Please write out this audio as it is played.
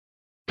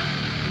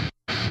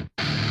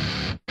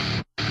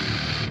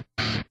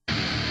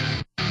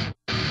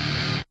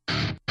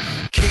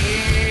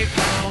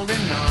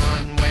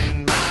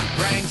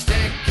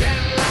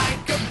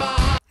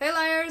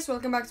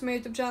welcome back to my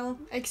YouTube channel.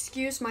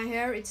 Excuse my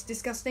hair, it's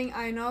disgusting,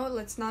 I know,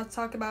 let's not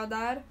talk about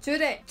that.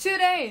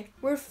 Today,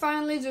 we're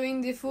finally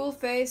doing the full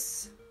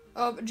face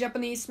of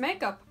Japanese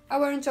makeup. I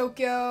was in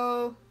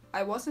Tokyo,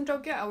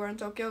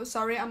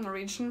 sorry, I'm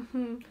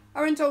Norwegian. I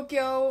was in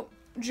Tokyo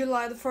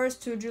July the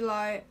 1st to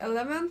July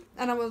 11th,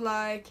 and I was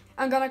like,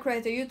 I'm gonna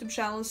create a YouTube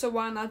channel, so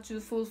why not do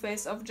full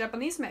face of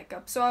Japanese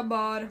makeup? So I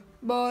bought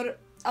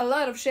a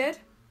lot of shit,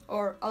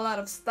 or a lot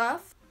of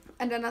stuff.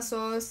 And then I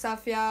saw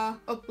Safia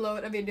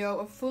upload a video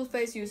of full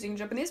face using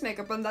Japanese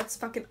makeup, and that's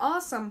fucking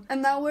awesome.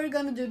 And now we're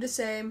gonna do the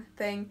same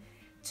thing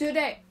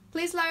today.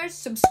 Please, Liers,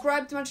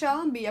 subscribe to my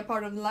channel, be a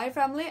part of the Lier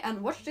family,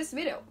 and watch this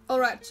video.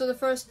 Alright, so the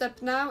first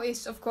step now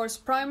is, of course,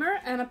 primer,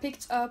 and I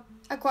picked up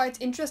a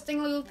quite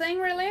interesting little thing,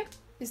 really.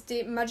 It's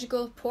the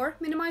Magical Pore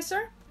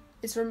Minimizer.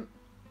 It's from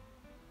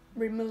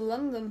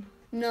London.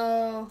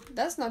 No,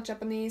 that's not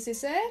Japanese,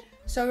 is it?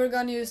 So we're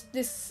gonna use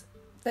this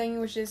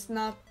thing, which is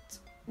not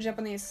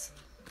Japanese.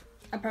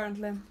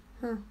 Apparently.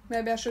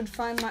 Maybe I should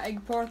find my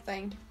egg pore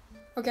thing.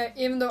 Okay,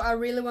 even though I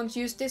really want to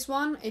use this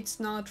one,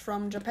 it's not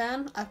from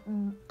Japan,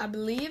 I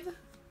believe.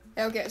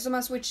 Okay, so I'm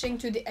switching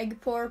to the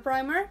egg pore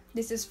primer.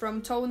 This is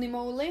from Tony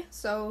Moly,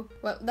 so,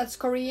 well, that's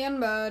Korean,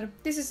 but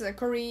this is a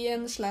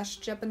Korean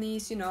 /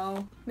 Japanese, you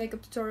know,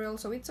 makeup tutorial,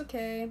 so it's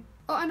okay.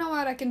 Oh, I know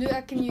what I can do.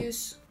 I can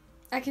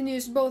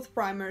use both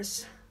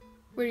primers.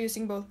 We're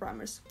using both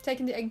primers.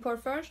 Taking the egg pore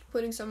first,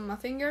 putting some on my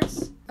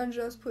fingers, and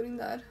just putting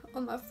that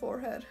on my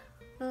forehead.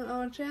 And on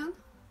my chin.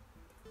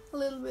 A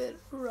little bit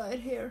right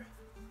here.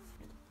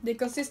 The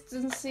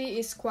consistency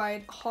is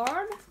quite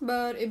hard,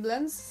 but it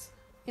blends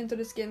into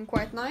the skin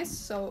quite nice,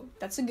 so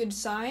that's a good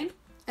sign.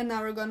 And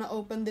now we're gonna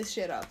open this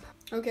shit up.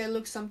 Okay, it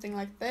looks something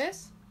like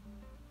this.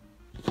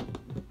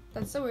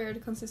 That's a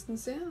weird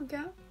consistency,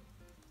 okay.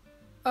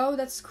 Oh,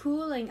 that's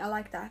cooling, I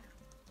like that.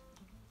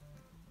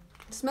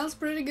 It smells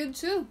pretty good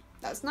too,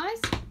 that's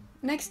nice.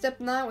 Next step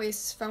now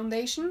is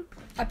foundation.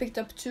 I picked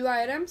up 2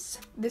 items,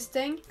 this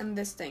thing and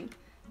this thing.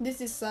 This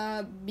is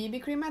a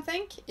BB cream, I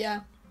think.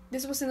 Yeah,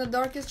 this was in the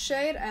darkest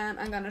shade, and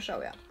I'm gonna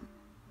show you.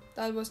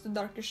 That was the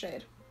darkest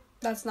shade.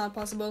 That's not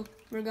possible.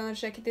 We're gonna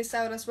check this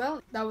out as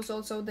well. That was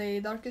also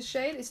the darkest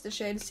shade. It's the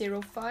shade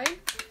 05,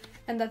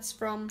 and that's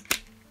from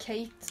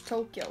Kate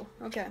Tokyo.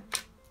 Okay,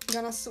 I'm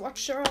gonna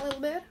swatch her a little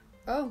bit.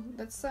 Oh,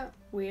 that's a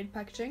weird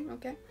packaging.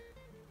 Okay.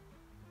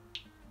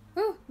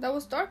 Oh, that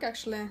was dark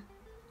actually.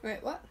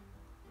 Wait, what?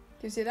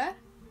 Do you see that?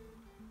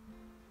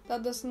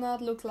 That does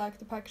not look like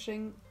the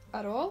packaging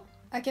at all.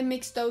 I can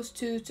mix those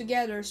two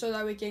together so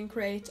that we can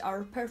create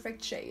our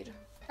perfect shade.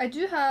 I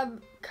do have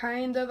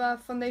kind of a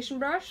foundation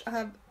brush. I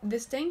have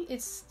this thing.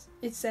 It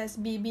says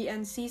BB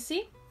and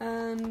CC.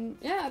 And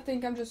yeah, I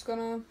think I'm just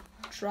gonna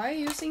try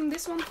using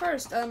this one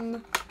first,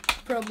 and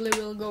probably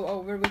will go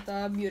over with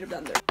a beauty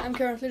blender. I'm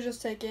currently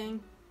just taking...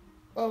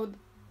 Oh,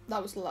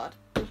 that was a lot.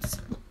 Oops.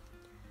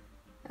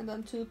 And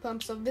then 2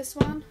 pumps of this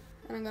one.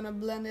 And I'm gonna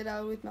blend it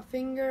out with my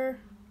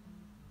finger.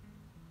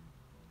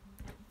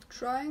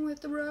 Trying with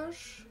the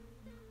brush.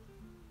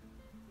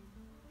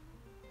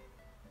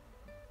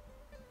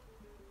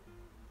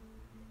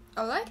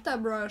 I like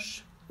that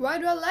brush. Why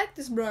do I like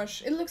this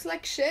brush? It looks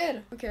like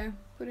shit. Okay,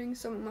 putting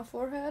some on my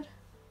forehead.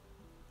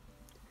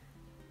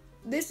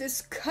 This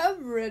is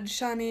coverage,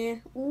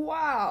 honey.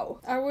 Wow.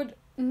 I would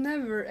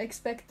never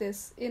expect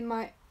this in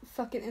my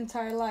fucking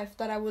entire life,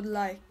 that I would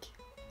like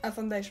a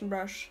foundation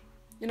brush.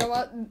 You know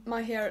what?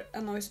 My hair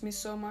annoys me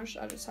so much.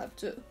 I just have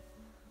to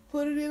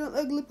put it in an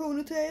ugly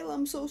ponytail.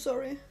 I'm so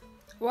sorry.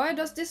 Why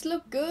does this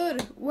look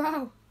good?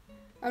 Wow.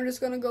 I'm just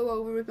gonna go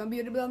over with my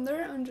beauty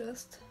blender and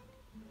just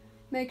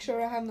make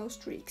sure I have no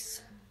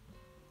streaks.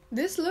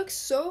 This looks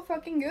so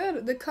fucking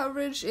good. The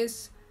coverage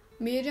is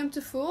medium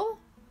to full.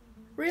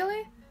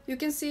 Really? You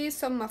can see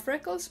some of my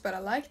freckles, but I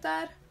like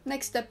that.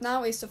 Next step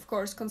now is, of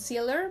course,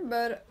 concealer,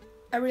 but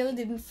I really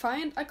didn't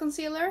find a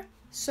concealer.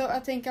 So I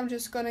think I'm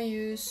just gonna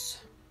use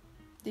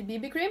the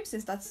BB cream,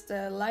 since that's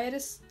the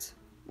lightest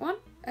one.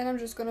 And I'm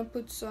just gonna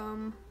put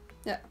some,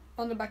 yeah,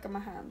 on the back of my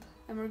hand.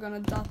 And we're gonna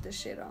dot this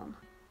shit on.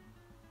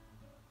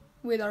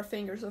 With our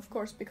fingers, of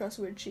course, because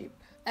we're cheap.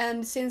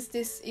 And since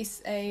this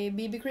is a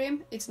BB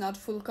cream, it's not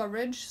full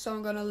coverage, so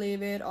I'm gonna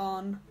leave it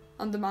on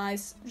the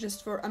eyes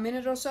just for a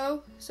minute or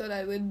so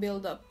that it would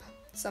build up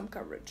some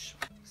coverage.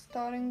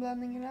 Starting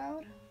blending it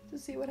out to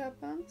see what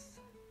happens.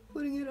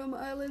 Putting it on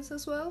my eyelids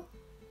as well.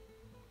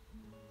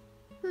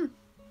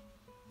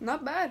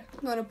 Not bad.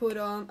 I'm gonna put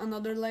on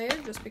another layer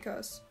just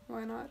because,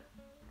 why not?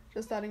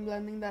 Just starting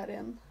blending that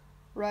in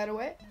right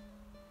away.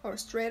 Or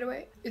straight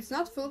away. It's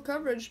not full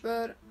coverage,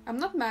 but I'm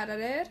not mad at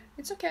it.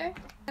 It's okay.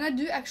 And I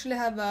do actually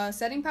have a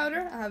setting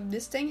powder. I have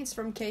this thing. It's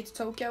from Kate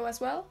Tokyo as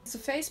well. It's a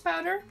face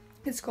powder.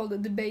 It's called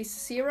the Base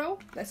 0.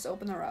 Let's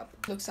open her up.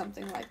 Looks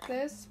something like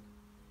this.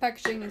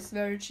 Packaging is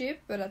very cheap,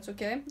 but that's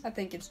okay. I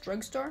think it's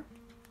drugstore.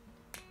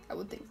 I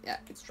would think, yeah,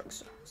 it's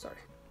drugstore. Sorry.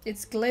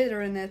 It's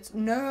glitter in it.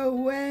 No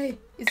way.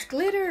 It's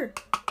glitter.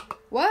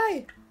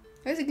 Why?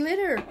 Why is it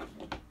glitter?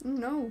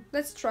 No.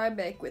 Let's try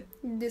bake with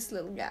this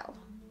little gal.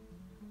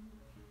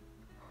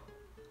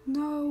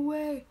 No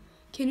way.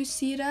 Can you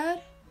see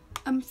that?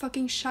 I'm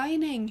fucking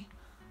shining.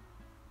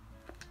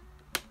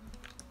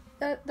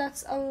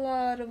 That's a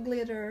lot of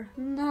glitter.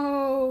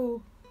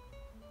 No.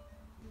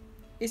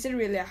 Is it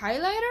really a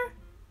highlighter?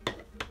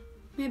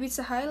 Maybe it's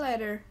a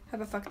highlighter.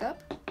 Have I fucked up?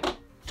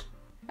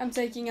 I'm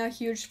taking a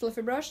huge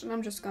fluffy brush and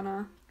I'm just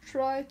gonna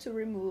try to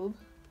remove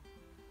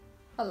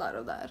a lot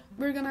of that.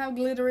 We're gonna have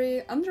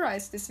glittery under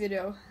eyes this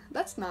video.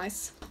 That's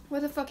nice.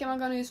 What the fuck am I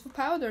gonna use for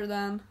powder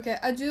then? Okay,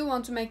 I do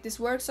want to make this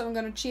work, so I'm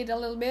gonna cheat a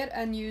little bit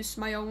and use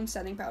my own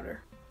setting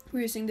powder.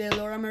 We're using the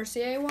Laura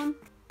Mercier one.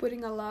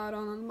 Putting a lot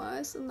on my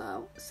eyes and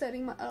now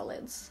setting my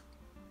eyelids.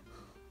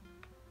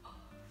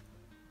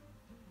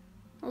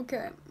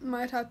 Okay,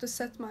 might have to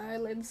set my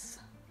eyelids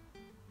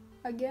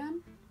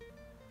again.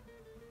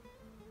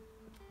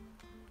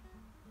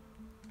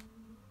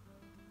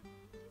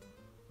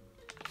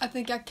 I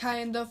think I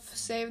kind of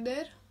saved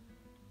it.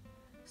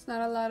 It's not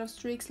a lot of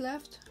streaks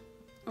left.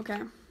 Okay,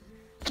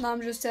 now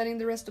I'm just setting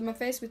the rest of my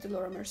face with the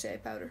Laura Mercier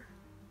powder.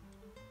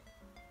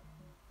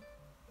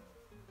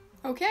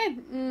 Okay,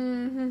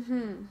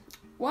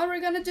 what are we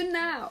gonna do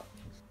now?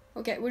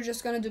 Okay, we're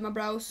just gonna do my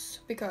brows,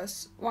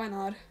 because why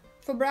not?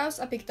 For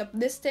brows, I picked up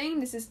this thing.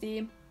 This is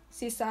the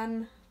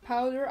Cezanne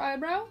powder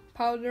eyebrow,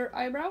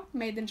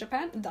 made in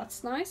Japan.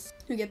 That's nice.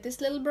 You get this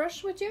little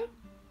brush with you.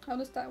 How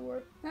does that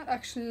work? That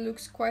actually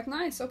looks quite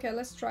nice. Okay,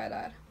 let's try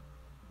that.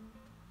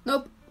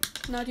 Nope,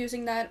 not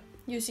using that.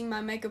 Using my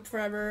Makeup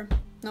Forever,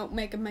 no,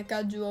 Makeup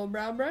Mecca Duo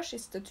Brow Brush.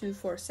 It's the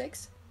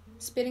 246.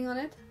 Spitting on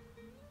it,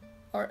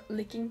 or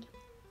licking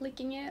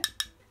it,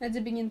 and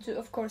dipping into,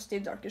 of course, the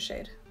darker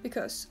shade,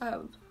 because I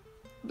have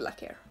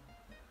black hair.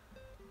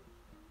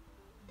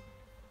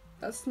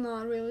 That's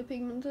not really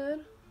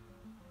pigmented.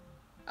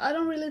 I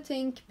don't really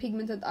think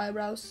pigmented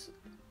eyebrows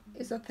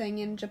is a thing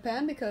in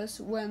Japan,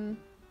 because when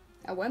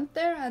I went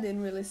there, I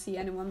didn't really see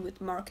anyone with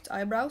marked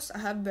eyebrows. I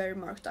have very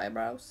marked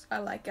eyebrows. I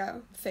like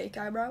a fake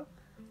eyebrow.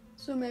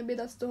 So maybe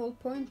that's the whole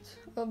point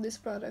of this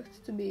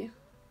product, to be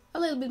a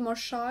little bit more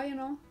shy, you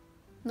know?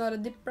 Not a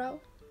dip brow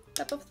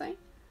type of thing.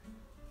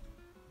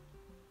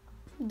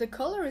 The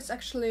color is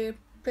actually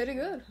pretty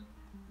good.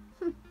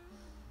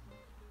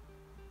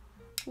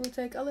 We'll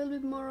take a little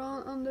bit more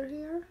on under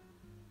here,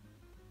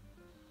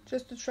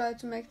 just to try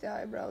to make the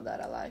eyebrow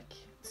that I like.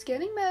 It's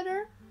getting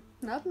better,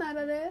 not mad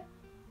at it.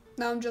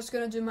 Now I'm just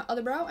gonna do my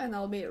other brow and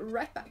I'll be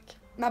right back.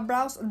 My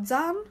brows are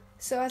done,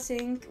 so I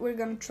think we're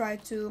gonna try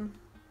to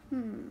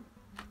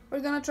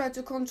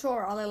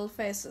contour our little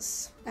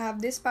faces. I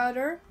have this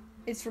powder,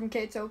 it's from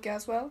K-Tokyo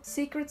as well.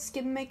 Secret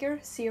Skin Maker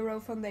Zero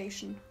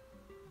Foundation.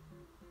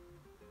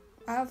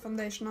 I have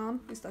foundation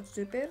on, is that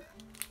stupid?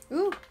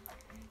 Ooh,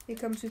 it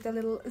comes with a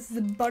little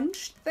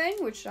sponge thing,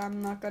 which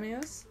I'm not gonna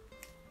use.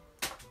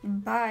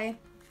 Bye.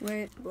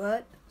 Wait,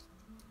 what?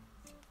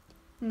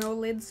 No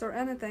lids or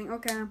anything,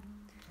 okay.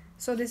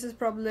 So this is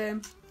probably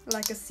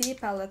like a C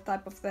palette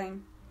type of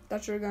thing,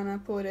 that you're gonna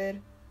put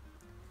it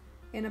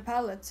in a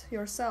palette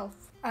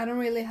yourself. I don't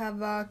really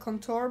have a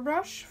contour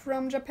brush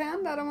from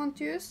Japan that I want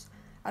to use.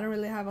 I don't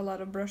really have a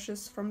lot of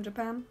brushes from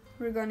Japan.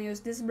 We're gonna use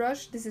this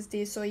brush. This is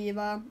the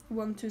Soiva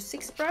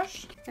 126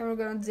 brush, and we're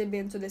gonna dip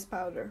into this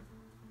powder.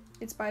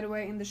 It's, by the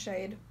way, in the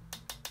shade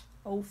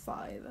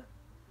 05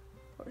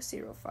 or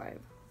 05.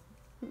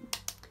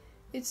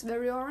 It's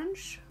very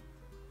orange.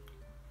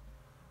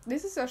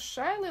 This is a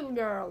shy little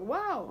girl.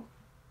 Wow.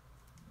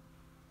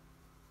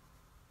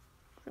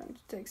 Trying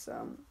to take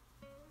some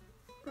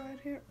right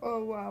here.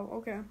 Oh wow.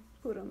 Okay.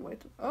 Put on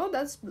weight. Oh,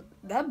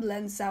 that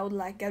blends out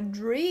like a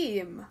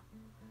dream.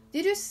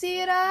 Did you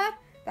see that?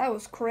 That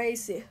was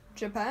crazy.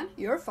 Japan,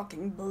 you're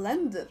fucking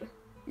blended.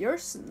 You're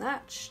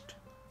snatched.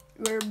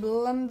 We're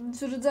blended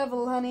to the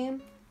devil, honey.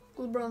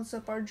 We'll bronze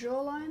up our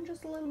jawline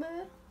just a little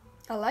bit.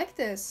 I like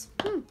this.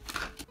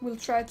 We'll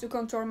try to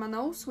contour my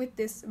nose with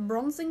this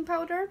bronzing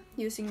powder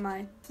using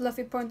my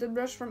fluffy pointed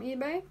brush from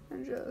eBay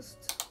and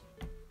just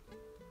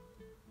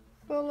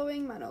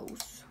following my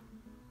nose.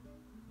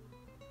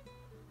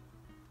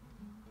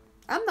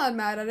 I'm not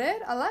mad at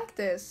it. I like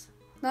this.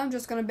 Now I'm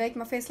just gonna bake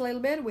my face a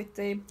little bit with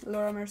the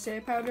Laura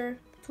Mercier powder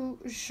to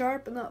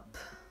sharpen up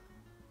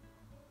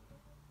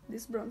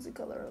this bronzy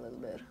color a little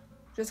bit.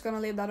 Just gonna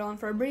leave that on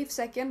for a brief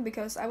second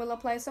because I will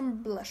apply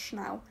some blush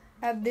now.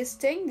 I have this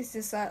thing. This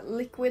is a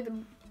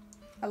liquid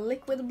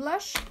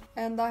blush,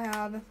 and I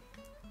have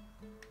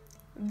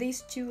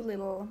these two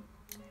little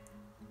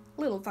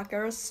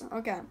fuckers.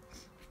 Okay,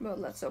 well,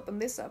 let's open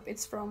this up.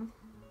 It's from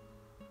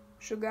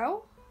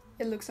Shugao.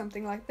 It looks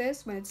something like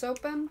this when it's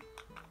open.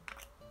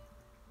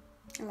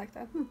 I like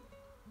that.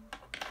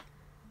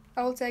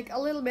 I will take a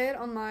little bit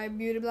on my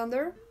beauty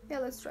blender. Yeah,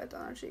 let's try it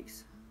on our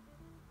cheeks.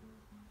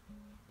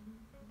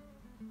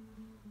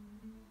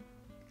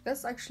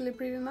 That's actually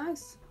pretty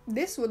nice.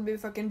 This would be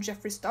fucking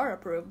Jeffree Star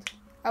approved.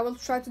 I will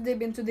try to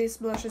dip into these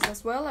blushes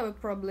as well. I will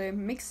probably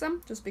mix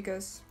them just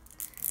because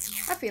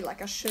I feel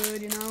like I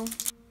should, you know.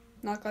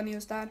 Not gonna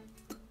use that.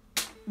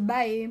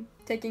 Bye.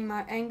 Taking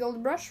my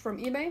angled brush from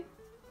eBay.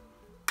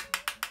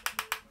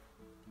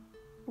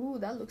 Ooh,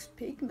 that looks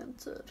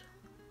pigmented.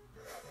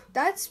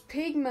 That's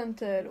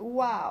pigmented.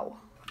 Wow.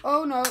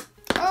 Oh no.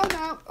 Oh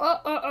no!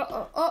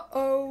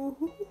 Oh.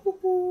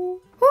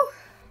 Whew.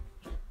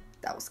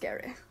 That was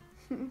scary.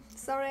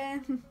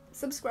 Sorry.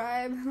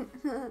 Subscribe.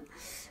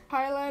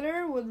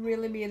 Highlighter would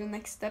really be the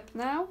next step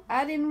now.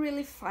 I didn't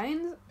really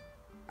find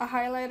a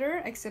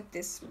highlighter except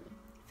this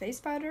face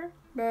powder,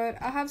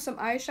 but I have some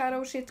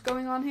eyeshadow shit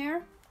going on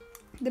here.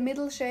 The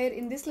middle shade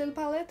in this little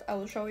palette, I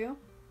will show you.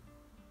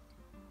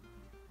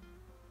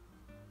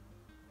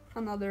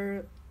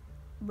 Another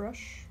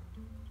brush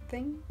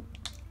thing.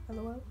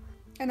 LOL.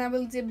 And I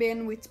will dip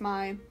in with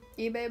my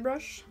eBay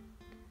brush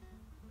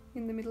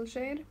in the middle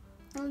shade.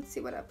 And let's see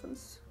what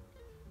happens.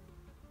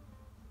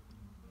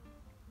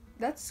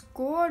 That's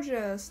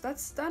gorgeous.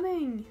 That's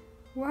stunning.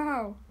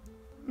 Wow.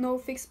 No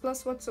Fix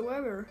Plus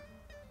whatsoever.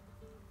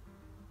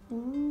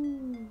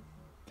 Ooh.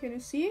 Can you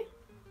see?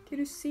 Can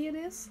you see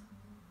this?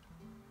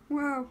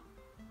 Wow.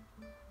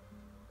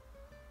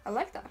 I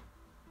like that.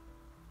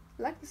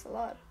 I like this a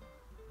lot.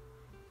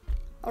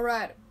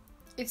 Alright.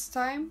 It's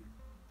time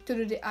to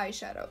do the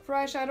eyeshadow. For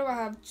eyeshadow I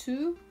have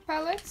two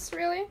palettes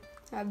really.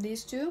 I have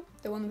these two.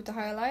 The one with the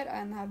highlight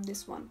and I have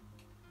this one.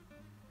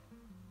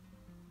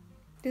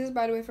 This is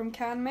by the way from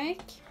Can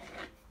Make.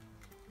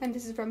 And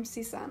this is from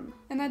Cezanne.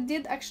 And I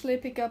did actually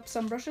pick up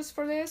some brushes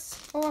for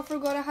this. Oh, I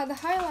forgot I had a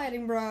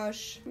highlighting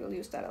brush. We'll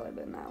use that a little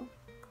bit now.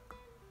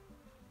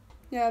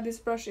 Yeah, this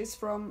brush is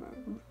from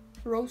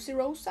Rosy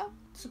Rosa.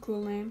 It's a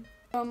cool name.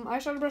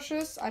 Eyeshadow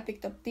brushes, I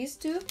picked up these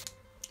two.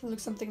 It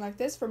looks something like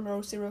this from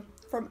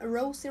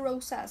Rosy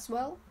Rosa as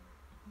well.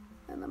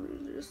 And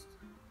I'm just...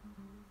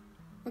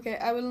 Okay,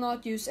 I will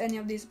not use any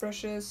of these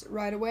brushes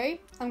right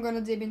away. I'm gonna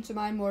dip into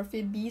my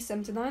Morphe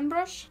B79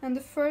 brush. And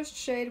the first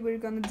shade we're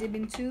gonna dip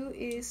into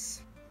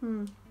is...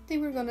 I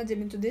think we're gonna dip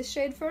into this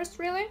shade first,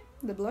 really.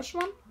 The blush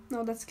one.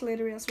 No, that's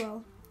glittery as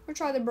well. We'll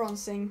try the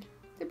bronzing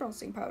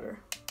powder.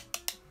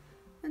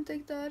 And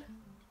take that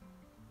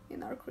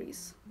in our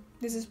crease.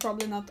 This is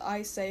probably not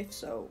eye safe,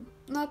 so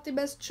not the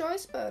best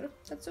choice, but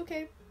that's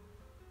okay.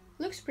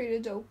 Looks pretty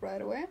dope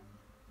right away.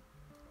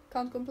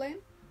 Can't complain.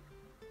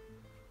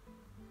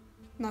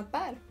 Not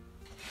bad.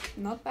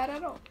 Not bad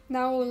at all.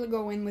 Now we'll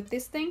go in with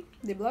this thing,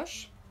 the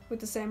blush, with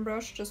the same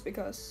brush just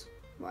because,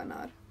 why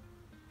not?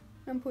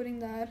 I'm putting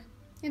that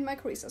in my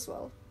crease as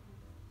well.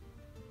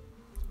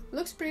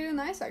 Looks pretty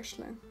nice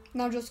actually.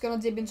 Now I'm just gonna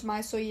dip into my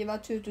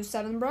Zoeva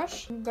 227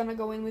 brush. I'm gonna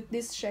go in with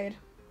this shade,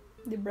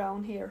 the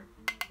brown here.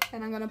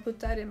 And I'm gonna put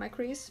that in my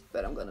crease,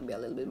 but I'm gonna be a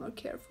little bit more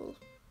careful.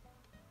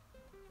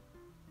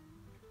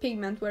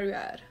 Pigment, where you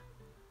at?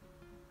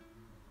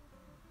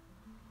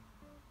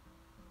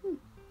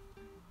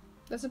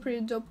 That's a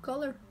pretty dope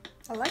color.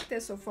 I like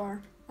this so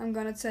far. I'm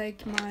gonna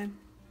take my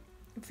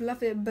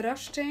fluffy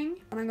brush thing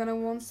and I'm gonna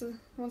once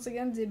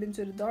again dip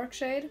into the dark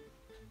shade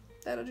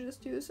that I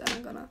just used, and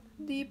I'm gonna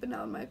deepen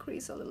out my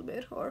crease a little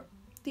bit, or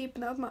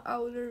deepen out my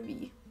outer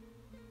V.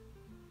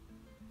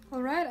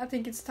 Alright, I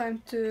think it's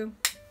time to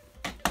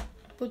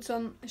put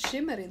some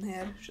shimmer in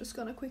here. Just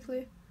gonna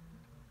quickly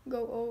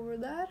go over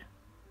that.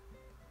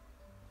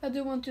 I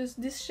do want to use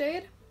this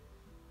shade.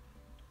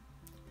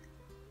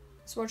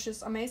 Swatch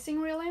is amazing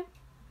really.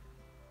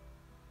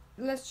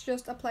 Let's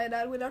just apply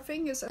that with our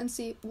fingers and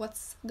see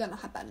what's gonna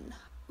happen.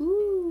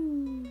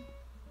 Ooh,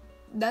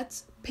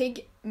 that's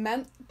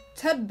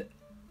pigmented.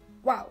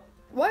 Wow.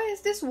 Why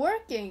is this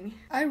working?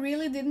 I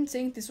really didn't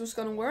think this was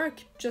gonna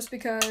work, just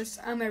because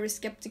I'm very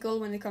skeptical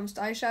when it comes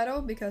to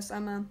eyeshadow, because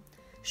I'm a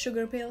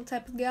sugar pill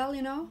type of gal,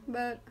 you know.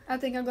 But I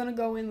think I'm gonna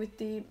go in with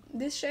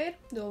this shade,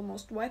 the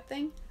almost white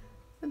thing,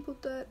 and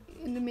put that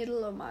in the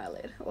middle of my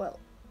eyelid. Well,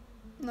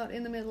 not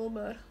in the middle,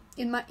 but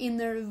in my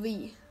inner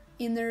V.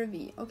 Inner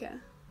V, okay.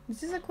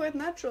 This is a quite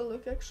natural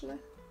look actually.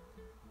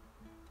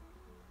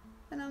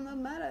 And I'm not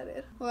mad at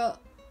it.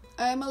 Well,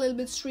 I'm a little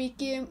bit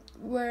streaky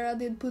where I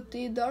did put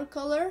the dark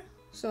color,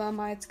 so I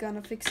might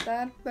gonna fix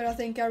that. But I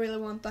think I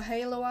really want the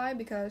halo eye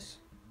because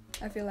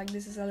I feel like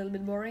this is a little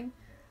bit boring.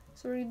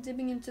 So we're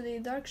dipping into the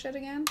dark shade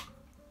again.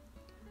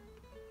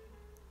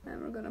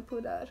 And we're gonna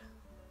put that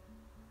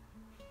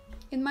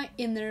in my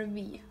inner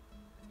V.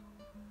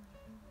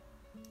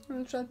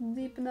 We'll try to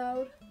deepen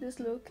out this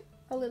look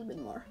a little bit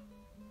more.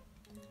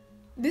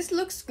 This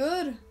looks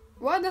good.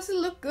 Why does it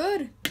look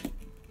good?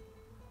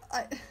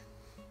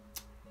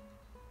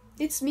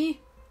 It's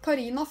me,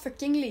 Karina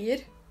fucking Lier,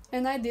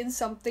 and I did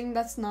something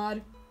that's not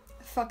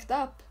fucked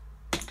up,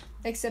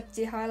 except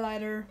the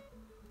highlighter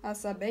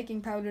as a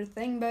baking powder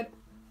thing, but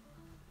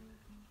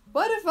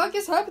what the fuck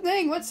is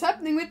happening? What's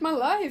happening with my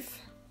life?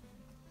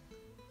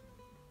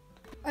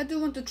 I do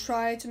want to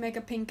try to make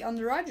a pink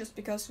under eye just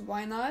because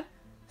why not?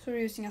 So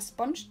we're using a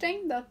sponge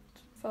thing that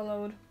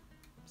followed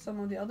some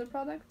of the other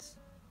products.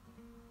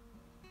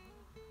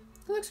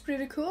 It looks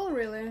pretty cool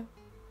really.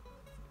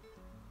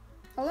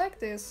 I like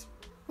this.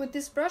 With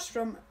this brush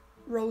from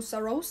Rosy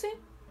Rosa,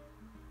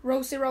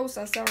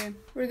 sorry.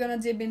 We're gonna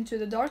dip into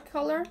the dark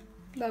color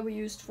that we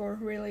used for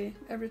really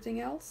everything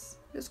else.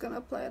 Just gonna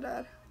apply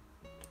that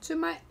to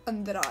my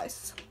under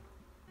eyes.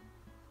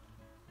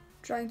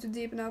 Trying to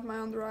deepen out my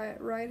under eye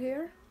right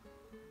here.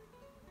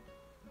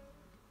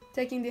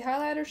 Taking the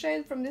highlighter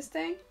shade from this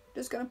thing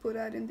Just gonna put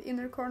that in the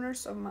inner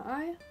corners of my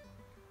eye.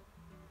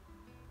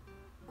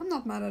 I'm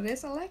not mad at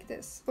this, I like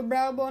this. For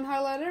brow bone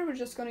highlighter, we're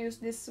just gonna use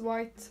this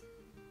white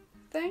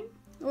thing.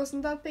 It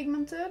wasn't that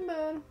pigmented,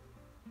 but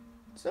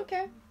it's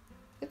okay.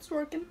 It's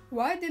working.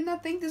 Why didn't I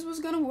think this was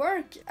gonna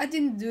work? I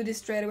didn't do this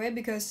straight away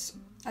because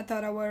I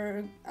thought I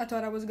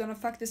was gonna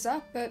fuck this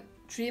up, but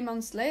 3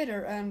 months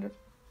later and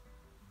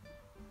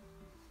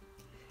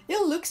it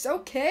looks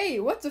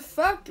okay. What the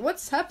fuck?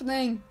 What's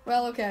happening?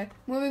 Well, okay.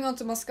 Moving on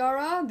to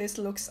mascara. This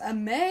looks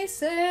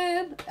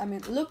amazing. I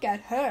mean, look at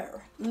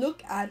her.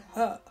 Look at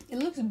her. It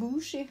looks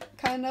bougie,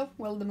 kind of.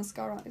 Well, the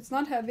mascara. It's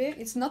not heavy.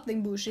 It's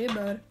nothing bougie,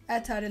 but I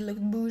thought it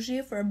looked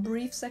bougie for a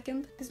brief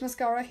second. This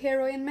mascara,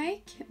 Heroin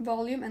Make,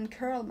 Volume and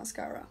Curl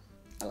Mascara.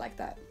 I like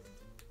that.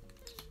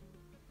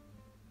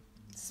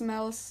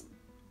 Smells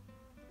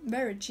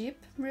very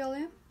cheap,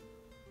 really.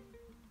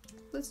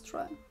 Let's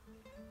try.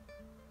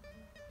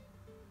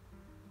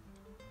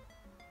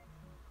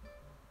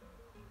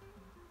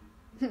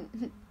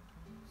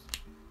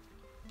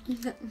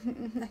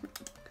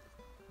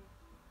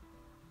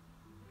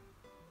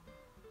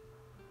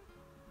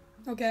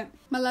 Okay,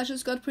 my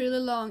lashes got pretty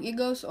long. It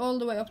goes all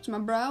the way up to my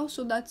brow,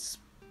 so that's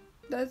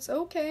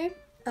okay.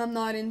 I'm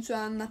not into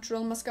a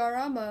natural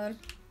mascara, but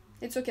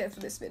it's okay for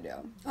this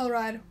video.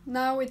 Alright,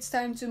 now it's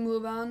time to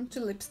move on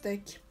to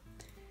lipstick.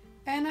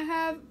 And I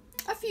have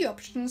a few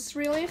options,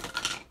 really.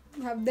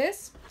 I have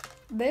this,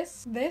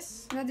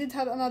 and I did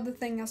have another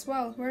thing as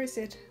well. Where is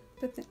it?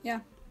 Yeah.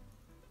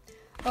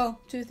 Oh,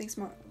 2 things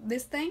more.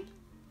 This thing,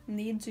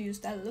 need to use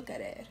that, look at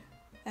it.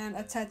 And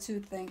a tattoo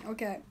thing.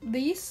 Okay,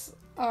 these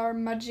are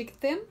magic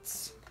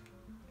tints.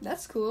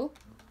 That's cool.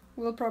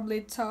 We'll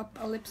probably top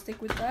a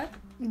lipstick with that.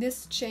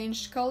 This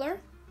changed color.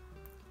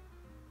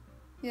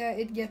 Yeah,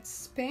 it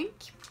gets pink.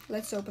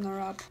 Let's open her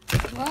up.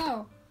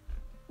 Wow,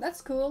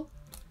 that's cool.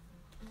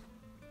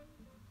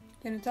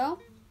 Can you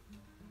tell?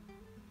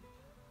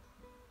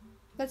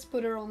 Let's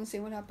put her on and see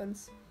what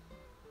happens.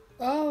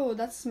 Oh,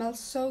 that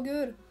smells so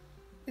good.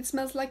 It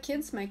smells like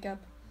kids' makeup.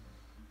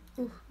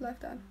 Ooh, like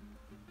that.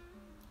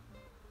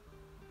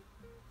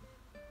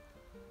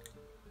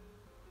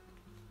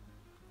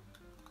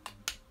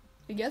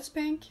 It gets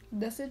pink,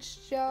 does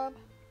its job.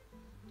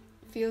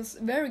 Feels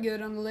very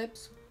good on the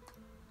lips.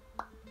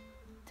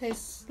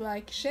 Tastes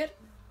like shit.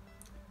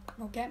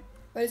 Okay,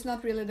 but it's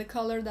not really the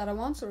color that I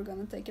want, so we're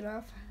gonna take it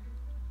off.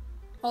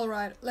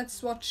 Alright, let's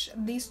swatch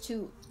these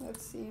two.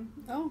 Let's see.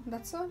 Oh,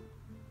 that's a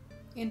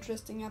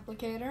interesting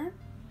applicator.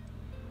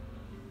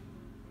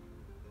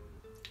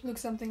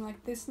 Looks something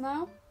like this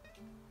now.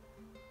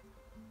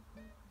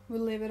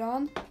 We'll leave it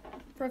on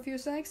for a few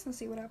seconds and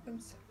see what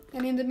happens.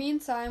 And in the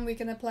meantime, we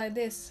can apply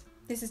this.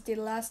 This is the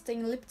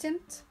Lasting Lip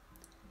Tint.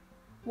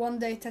 One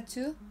Day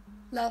Tattoo.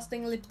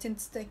 Lasting Lip Tint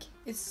Stick.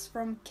 It's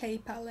from K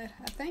Palette,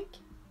 I think.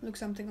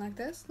 Looks something like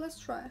this. Let's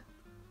try.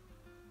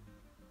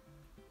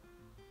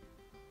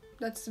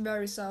 That's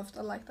very soft.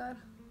 I like that.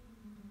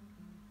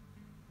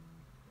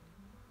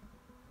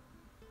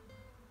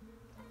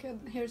 Okay,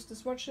 here's the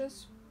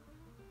swatches.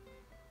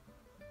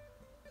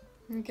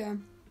 Okay,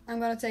 I'm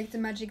gonna take the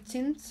magic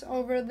tint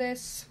over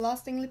this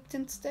Lasting Lip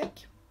Tint stick.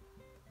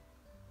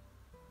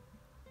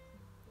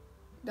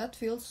 That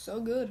feels so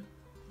good.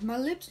 My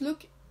lips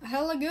look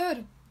hella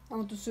good. I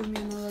want to zoom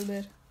in a little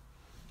bit.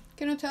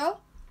 Can you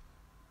tell?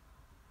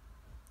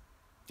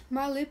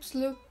 My lips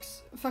look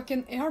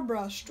fucking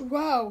airbrushed.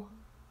 Wow.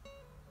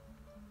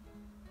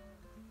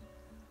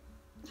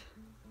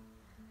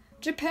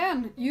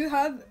 Japan, you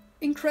have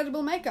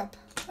incredible makeup.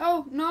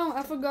 Oh no,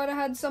 I forgot I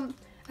had some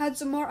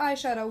more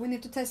eyeshadow. We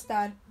need to test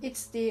that.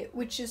 It's the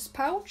Witch's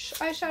Pouch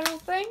eyeshadow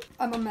thing.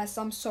 I'm a mess,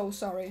 I'm so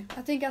sorry.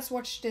 I think I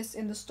swatched this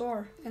in the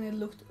store and it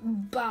looked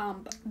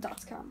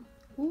bomb.com.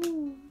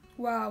 Ooh,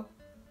 wow.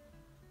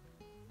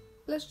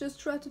 Let's just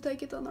try to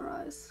take it on our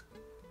eyes.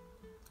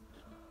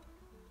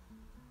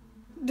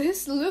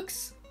 This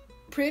looks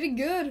pretty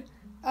good.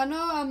 I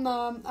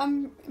know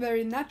I'm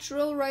very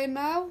natural right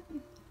now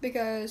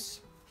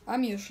because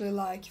I'm usually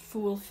like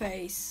full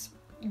face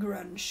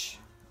grunge.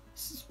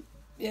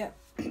 Yeah.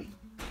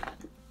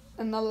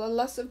 And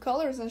lots of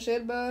colors and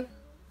shit, but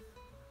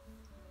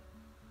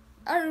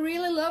I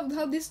really loved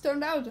how this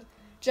turned out.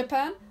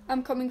 Japan,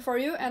 I'm coming for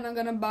you and I'm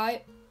gonna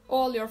buy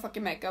all your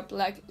fucking makeup,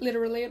 like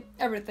literally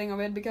everything of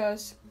it,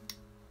 because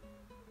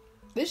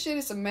this shit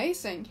is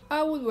amazing.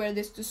 I would wear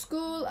this to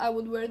school, I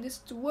would wear this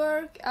to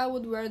work, I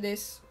would wear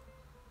this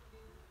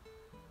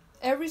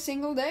every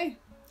single day.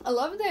 I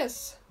love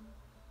this.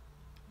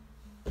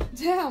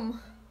 Damn.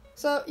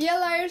 So yeah,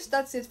 liars,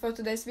 that's it for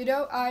today's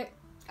video. I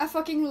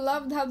fucking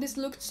loved how this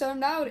look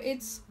turned out.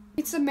 It's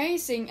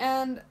amazing,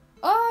 and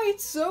oh,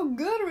 it's so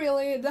good,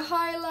 really. The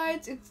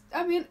highlights,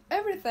 I mean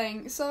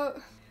everything.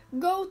 So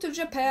go to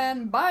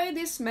Japan, buy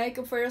this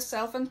makeup for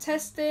yourself and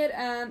test it,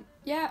 and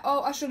yeah,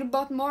 oh, I should have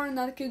bought more and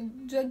I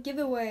could do a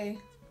giveaway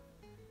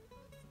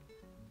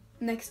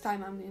next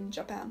time I'm in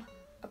Japan,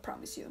 I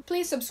promise you.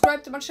 Please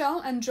subscribe to my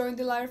channel and join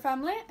the Liar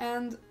family,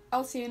 and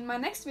I'll see you in my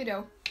next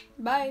video.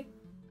 Bye!